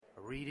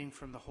reading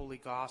from the Holy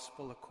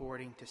Gospel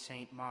according to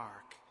St.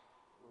 Mark.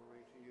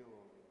 Glory to you, O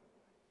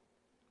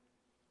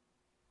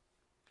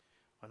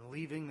Lord. On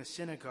leaving the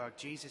synagogue,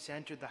 Jesus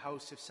entered the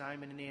house of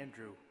Simon and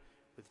Andrew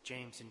with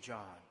James and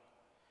John.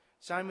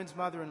 Simon's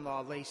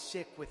mother-in-law lay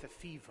sick with a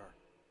fever.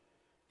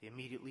 They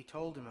immediately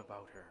told him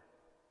about her.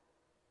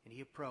 And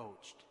he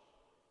approached,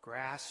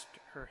 grasped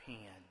her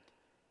hand,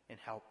 and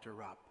helped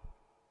her up.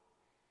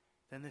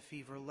 Then the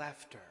fever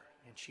left her,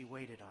 and she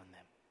waited on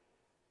them.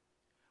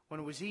 When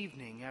it was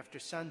evening, after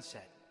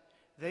sunset,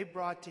 they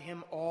brought to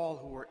him all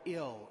who were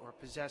ill or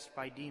possessed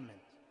by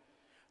demons.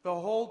 The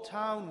whole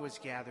town was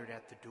gathered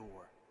at the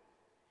door.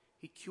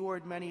 He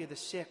cured many of the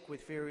sick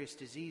with various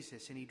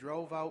diseases, and he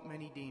drove out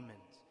many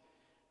demons,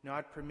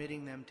 not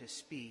permitting them to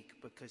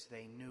speak because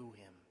they knew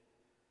him.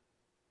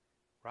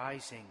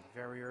 Rising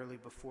very early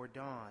before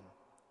dawn,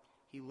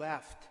 he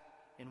left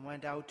and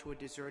went out to a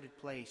deserted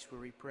place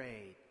where he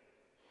prayed.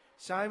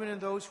 Simon and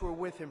those who were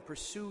with him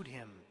pursued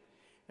him,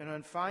 and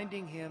on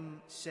finding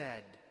him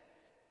said,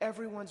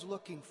 "Everyone's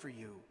looking for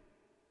you."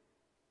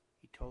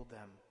 He told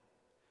them,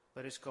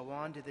 "Let us go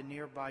on to the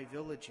nearby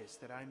villages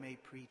that I may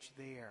preach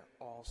there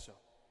also.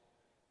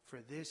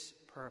 For this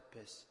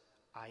purpose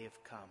I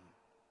have come."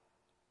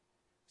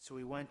 So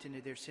he went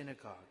into their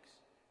synagogues,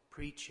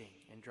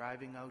 preaching and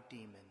driving out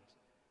demons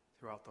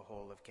throughout the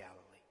whole of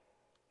Galilee.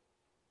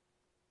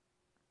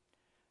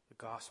 The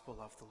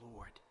Gospel of the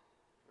Lord.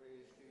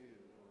 Praise to you,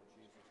 Lord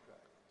Jesus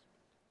Christ.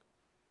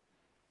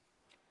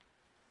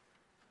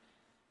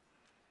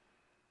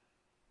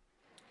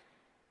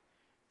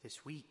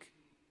 This week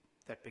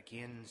that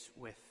begins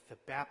with the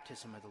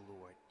baptism of the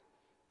Lord,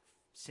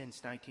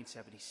 since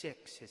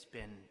 1976, has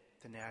been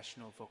the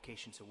National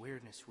Vocations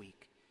Awareness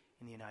Week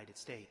in the United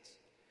States,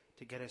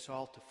 to get us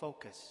all to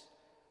focus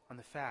on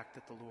the fact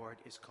that the Lord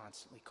is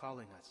constantly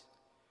calling us.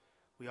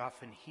 We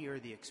often hear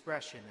the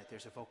expression that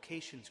there's a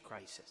vocations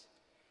crisis.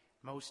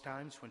 Most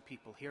times when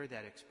people hear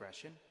that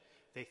expression,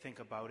 they think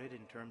about it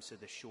in terms of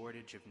the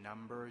shortage of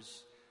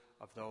numbers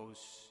of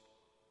those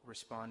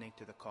responding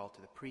to the call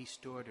to the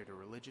priesthood or to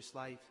religious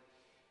life.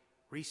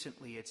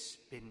 Recently, it's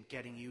been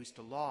getting used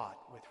a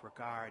lot with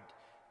regard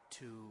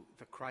to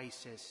the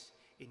crisis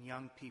in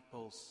young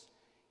people's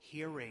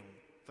hearing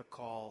the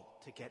call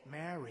to get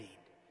married.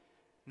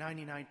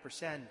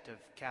 99%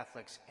 of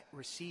Catholics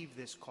receive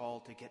this call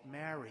to get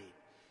married,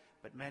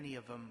 but many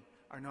of them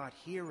are not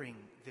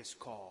hearing this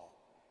call.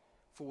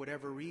 For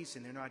whatever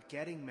reason, they're not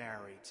getting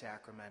married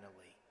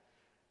sacramentally.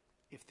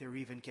 If they're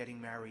even getting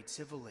married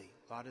civilly,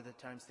 a lot of the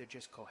times they're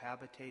just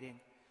cohabitating.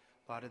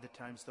 A lot of the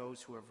times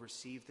those who have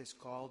received this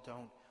call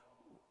don't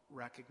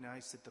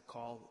recognize that the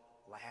call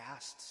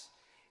lasts.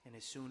 And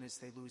as soon as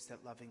they lose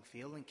that loving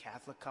feeling,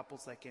 Catholic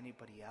couples, like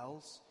anybody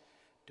else,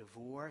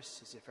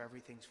 divorce as if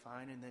everything's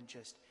fine and then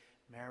just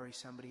marry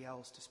somebody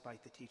else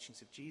despite the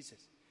teachings of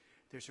Jesus.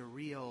 There's a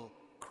real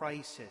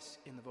crisis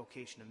in the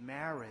vocation of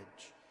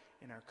marriage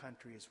in our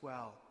country as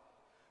well.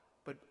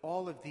 But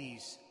all of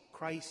these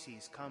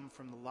crises come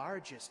from the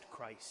largest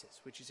crisis,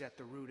 which is at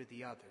the root of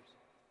the others,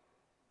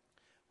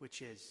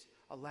 which is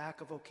a lack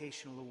of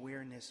vocational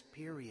awareness,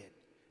 period,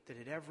 that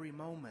at every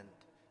moment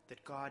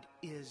that God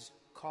is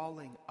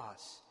calling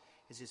us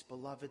as his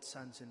beloved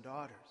sons and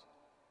daughters,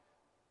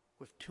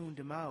 we've tuned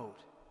him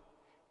out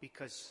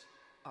because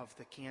of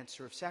the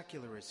cancer of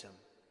secularism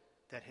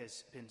that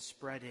has been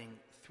spreading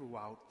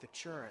throughout the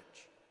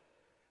church,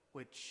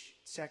 which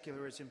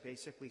secularism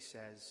basically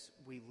says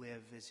we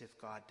live as if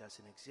God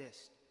doesn't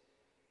exist.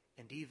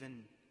 And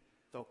even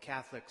though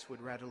Catholics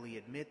would readily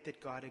admit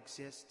that God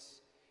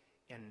exists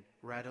and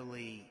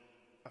readily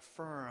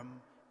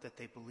affirm that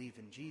they believe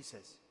in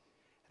Jesus,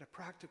 at a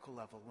practical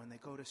level, when they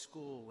go to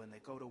school, when they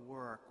go to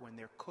work, when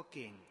they're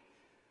cooking,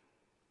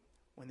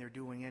 when they're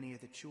doing any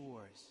of the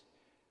chores,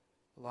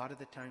 a lot of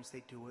the times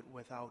they do it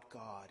without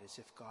God, as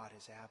if God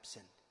is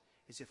absent,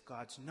 as if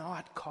God's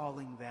not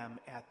calling them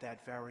at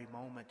that very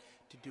moment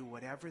to do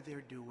whatever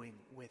they're doing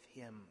with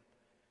him.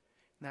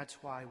 And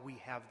that's why we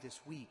have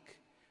this week,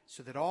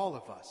 so that all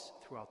of us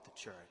throughout the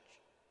church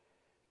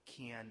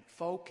can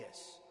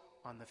focus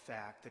on the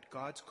fact that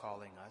God's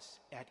calling us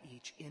at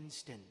each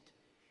instant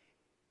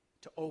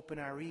to open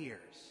our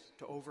ears,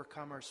 to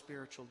overcome our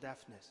spiritual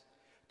deafness,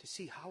 to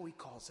see how he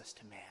calls us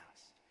to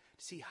Mass,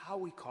 to see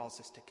how he calls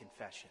us to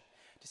confession,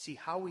 to see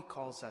how he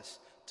calls us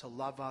to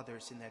love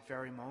others in that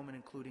very moment,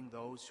 including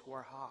those who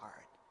are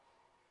hard,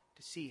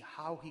 to see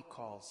how he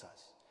calls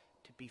us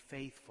to be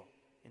faithful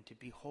and to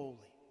be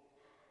holy,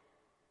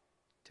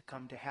 to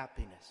come to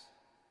happiness,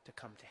 to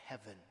come to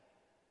heaven.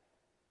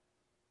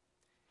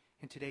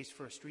 In today's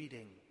first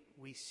reading,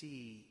 we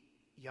see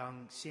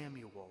young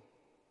Samuel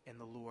and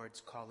the Lord's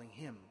calling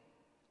him.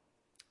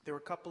 There are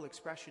a couple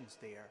expressions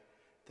there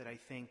that I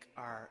think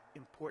are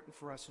important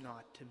for us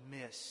not to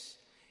miss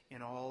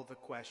in all the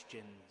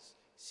questions,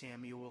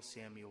 Samuel,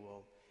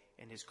 Samuel,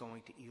 and his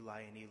going to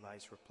Eli and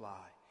Eli's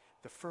reply.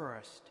 The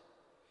first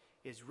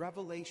is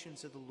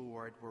revelations of the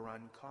Lord were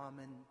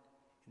uncommon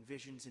and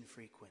visions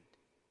infrequent.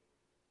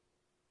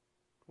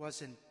 It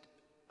wasn't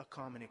a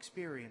common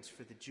experience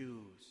for the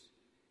Jews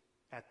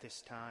at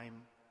this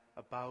time,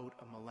 about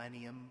a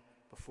millennium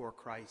before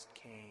Christ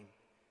came,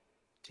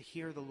 to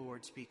hear the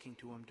Lord speaking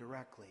to him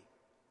directly.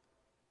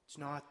 It's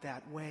not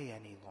that way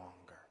any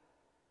longer.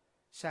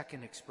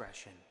 Second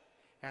expression,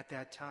 at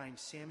that time,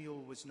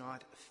 Samuel was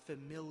not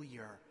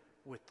familiar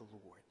with the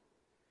Lord.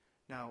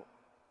 Now,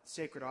 the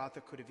sacred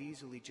author could have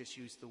easily just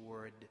used the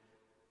word,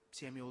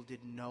 Samuel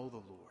didn't know the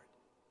Lord.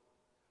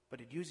 But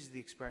it uses the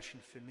expression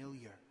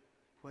familiar.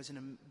 He wasn't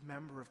a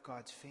member of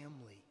God's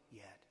family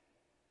yet.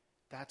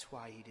 That's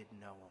why he didn't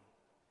know him.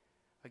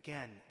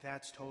 Again,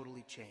 that's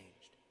totally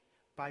changed.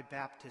 By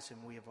baptism,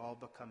 we have all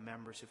become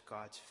members of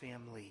God's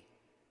family.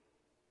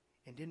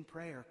 And in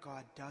prayer,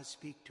 God does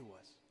speak to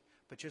us.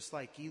 But just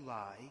like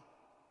Eli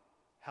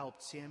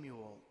helped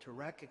Samuel to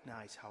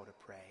recognize how to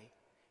pray,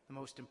 the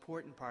most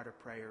important part of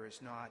prayer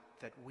is not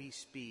that we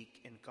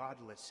speak and God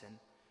listen,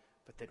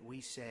 but that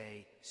we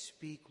say,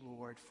 "Speak,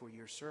 Lord, for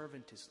your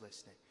servant is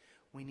listening."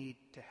 We need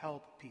to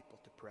help people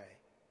to pray.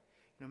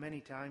 You know,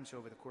 many times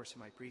over the course of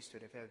my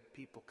priesthood, I've had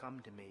people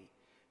come to me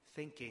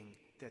thinking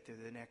that they're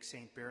the next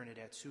St.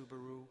 Bernadette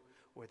Subaru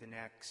or the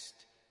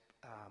next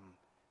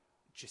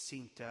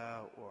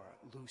Jacinta or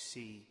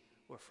Lucy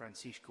or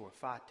Francisco or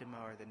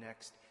Fatima or the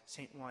next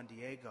St. Juan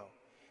Diego,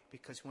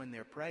 because when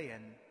they're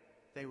praying,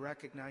 they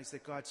recognize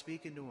that God's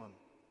speaking to them.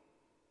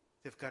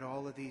 They've got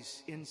all of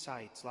these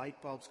insights,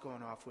 light bulbs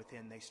going off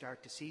within. They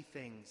start to see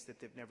things that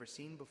they've never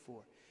seen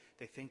before.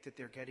 They think that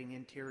they're getting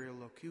interior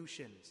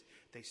locutions.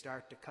 They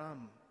start to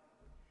come.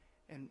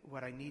 And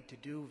what I need to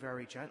do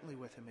very gently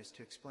with them is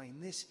to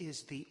explain, this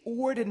is the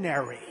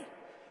ordinary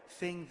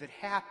thing that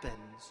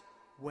happens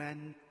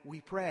when we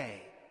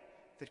pray.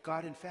 That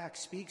God, in fact,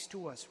 speaks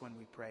to us when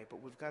we pray,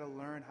 but we've got to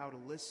learn how to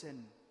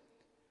listen.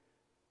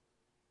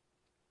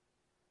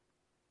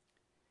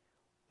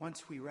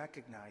 Once we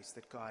recognize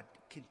that God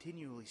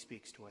continually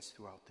speaks to us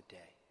throughout the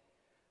day,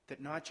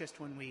 that not just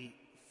when we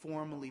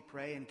formally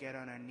pray and get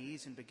on our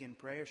knees and begin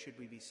prayer should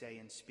we be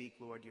saying, "Speak,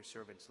 Lord, your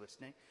servant's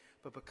listening,"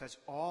 but because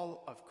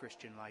all of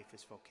Christian life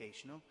is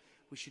vocational,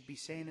 we should be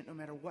saying it no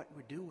matter what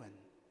we're doing.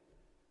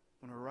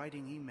 When we're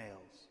writing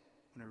emails,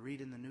 when we're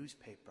reading the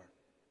newspaper,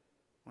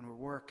 when we're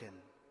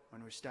working,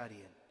 when we're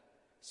studying.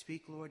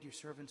 "Speak, Lord, your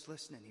servant's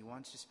listening." He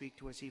wants to speak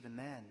to us even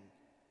then.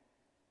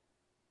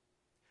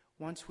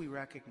 Once we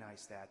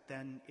recognize that,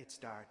 then it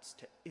starts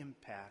to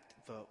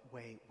impact the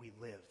way we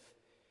live.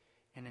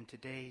 And in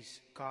today's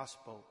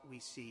gospel,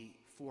 we see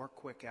 4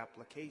 quick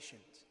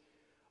applications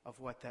of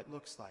what that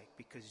looks like,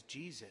 because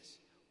Jesus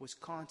was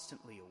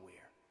constantly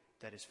aware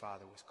that his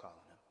Father was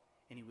calling him.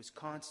 And he was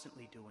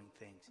constantly doing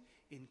things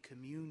in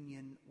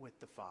communion with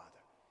the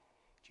Father.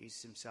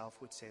 Jesus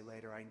himself would say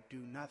later, "I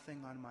do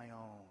nothing on my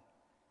own.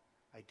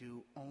 I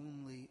do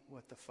only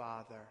what the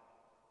Father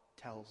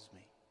tells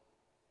me."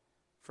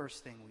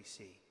 First thing we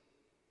see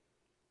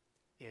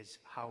is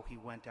how he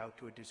went out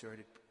to a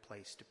deserted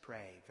place to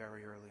pray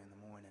very early in the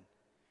morning.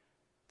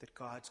 That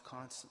God's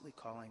constantly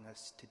calling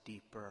us to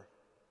deeper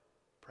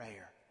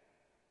prayer.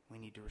 We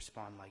need to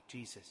respond like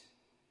Jesus.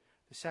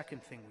 The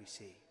second thing we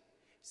see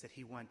is that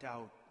he went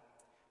out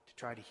to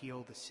try to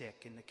heal the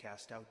sick and to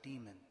cast out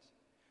demons.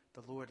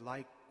 The Lord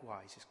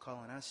likewise is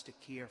calling us to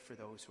care for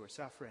those who are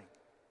suffering.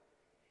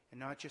 And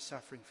not just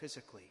suffering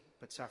physically,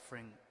 but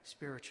suffering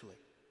spiritually.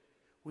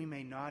 We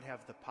may not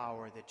have the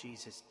power that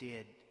Jesus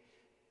did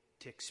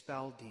to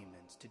expel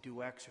demons, to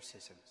do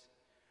exorcisms.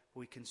 But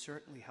we can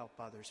certainly help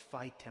others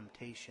fight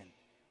temptation,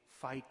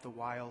 fight the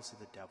wiles of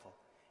the devil,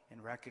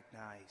 and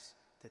recognize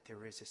that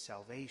there is a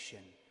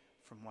salvation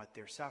from what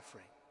they're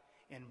suffering,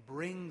 and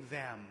bring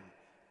them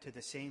to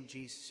the same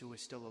Jesus who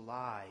is still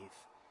alive,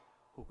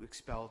 who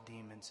expelled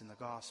demons in the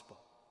gospel.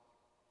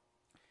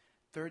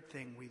 Third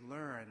thing we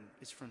learn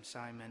is from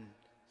Simon's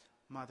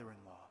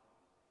mother-in-law.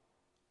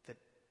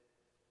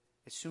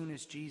 As soon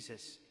as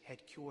Jesus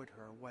had cured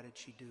her, what did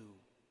she do?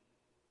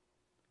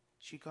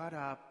 She got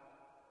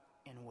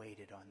up and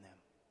waited on them,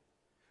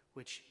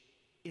 which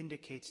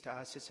indicates to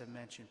us, as I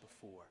mentioned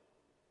before,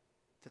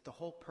 that the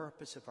whole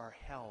purpose of our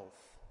health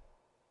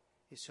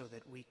is so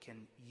that we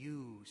can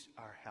use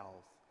our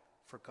health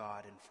for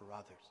God and for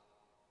others.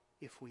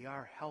 If we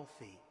are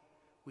healthy,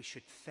 we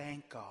should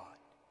thank God.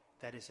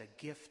 That is a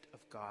gift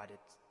of God.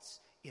 It's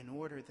in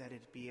order that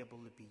it be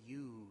able to be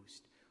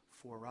used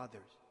for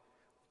others.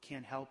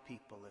 Can't help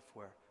people if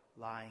we're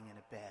lying in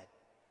a bed.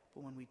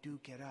 But when we do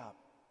get up,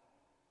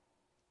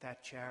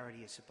 that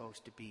charity is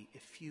supposed to be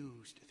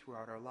effused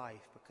throughout our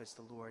life, because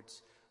the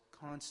Lord's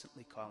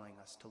constantly calling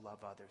us to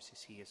love others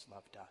as he has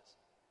loved us.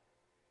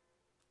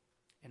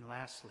 And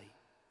lastly,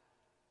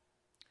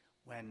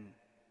 when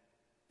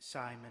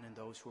Simon and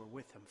those who were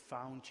with him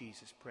found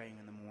Jesus praying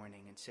in the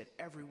morning and said,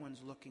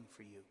 "Everyone's looking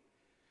for you,"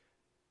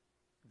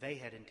 they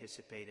had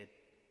anticipated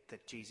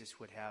that Jesus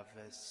would have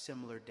a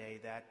similar day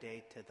that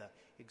day to the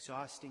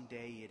exhausting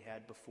day he had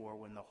had before,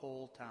 when the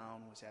whole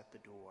town was at the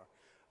door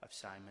of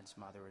Simon's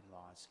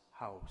mother-in-law's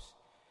house.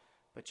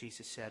 But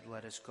Jesus said,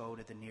 "Let us go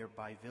to the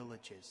nearby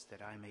villages,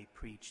 that I may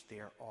preach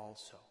there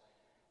also.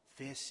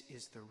 This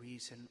is the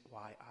reason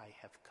why I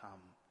have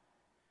come."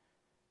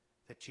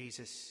 That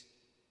Jesus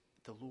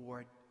The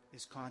Lord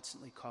is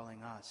constantly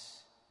calling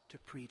us to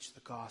preach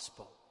the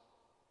gospel.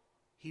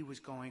 He was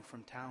going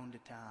from town to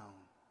town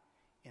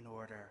in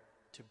order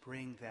to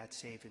bring that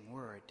saving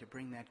word, to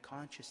bring that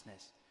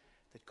consciousness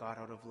that God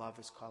out of love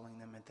is calling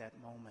them at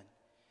that moment.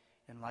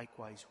 And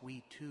likewise,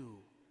 we too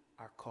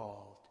are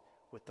called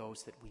with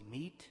those that we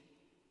meet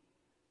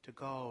to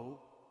go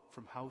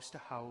from house to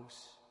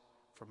house,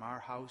 from our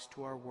house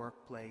to our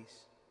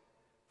workplace,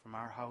 from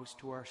our house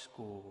to our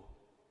school,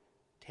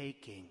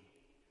 taking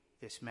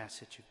this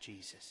message of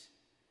Jesus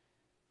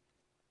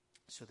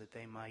so that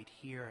they might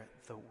hear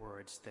the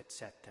words that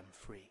set them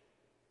free.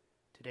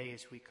 Today,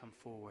 as we come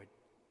forward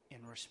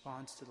in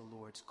response to the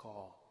Lord's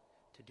call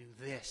to do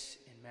this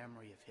in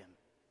memory of him,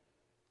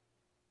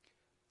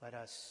 let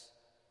us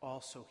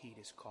also heed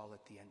his call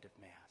at the end of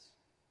Mass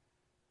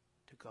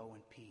to go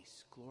in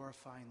peace,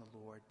 glorifying the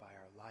Lord by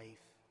our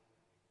life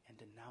and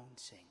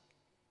announcing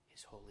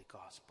his holy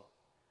gospel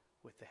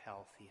with the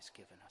health he has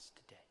given us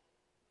today.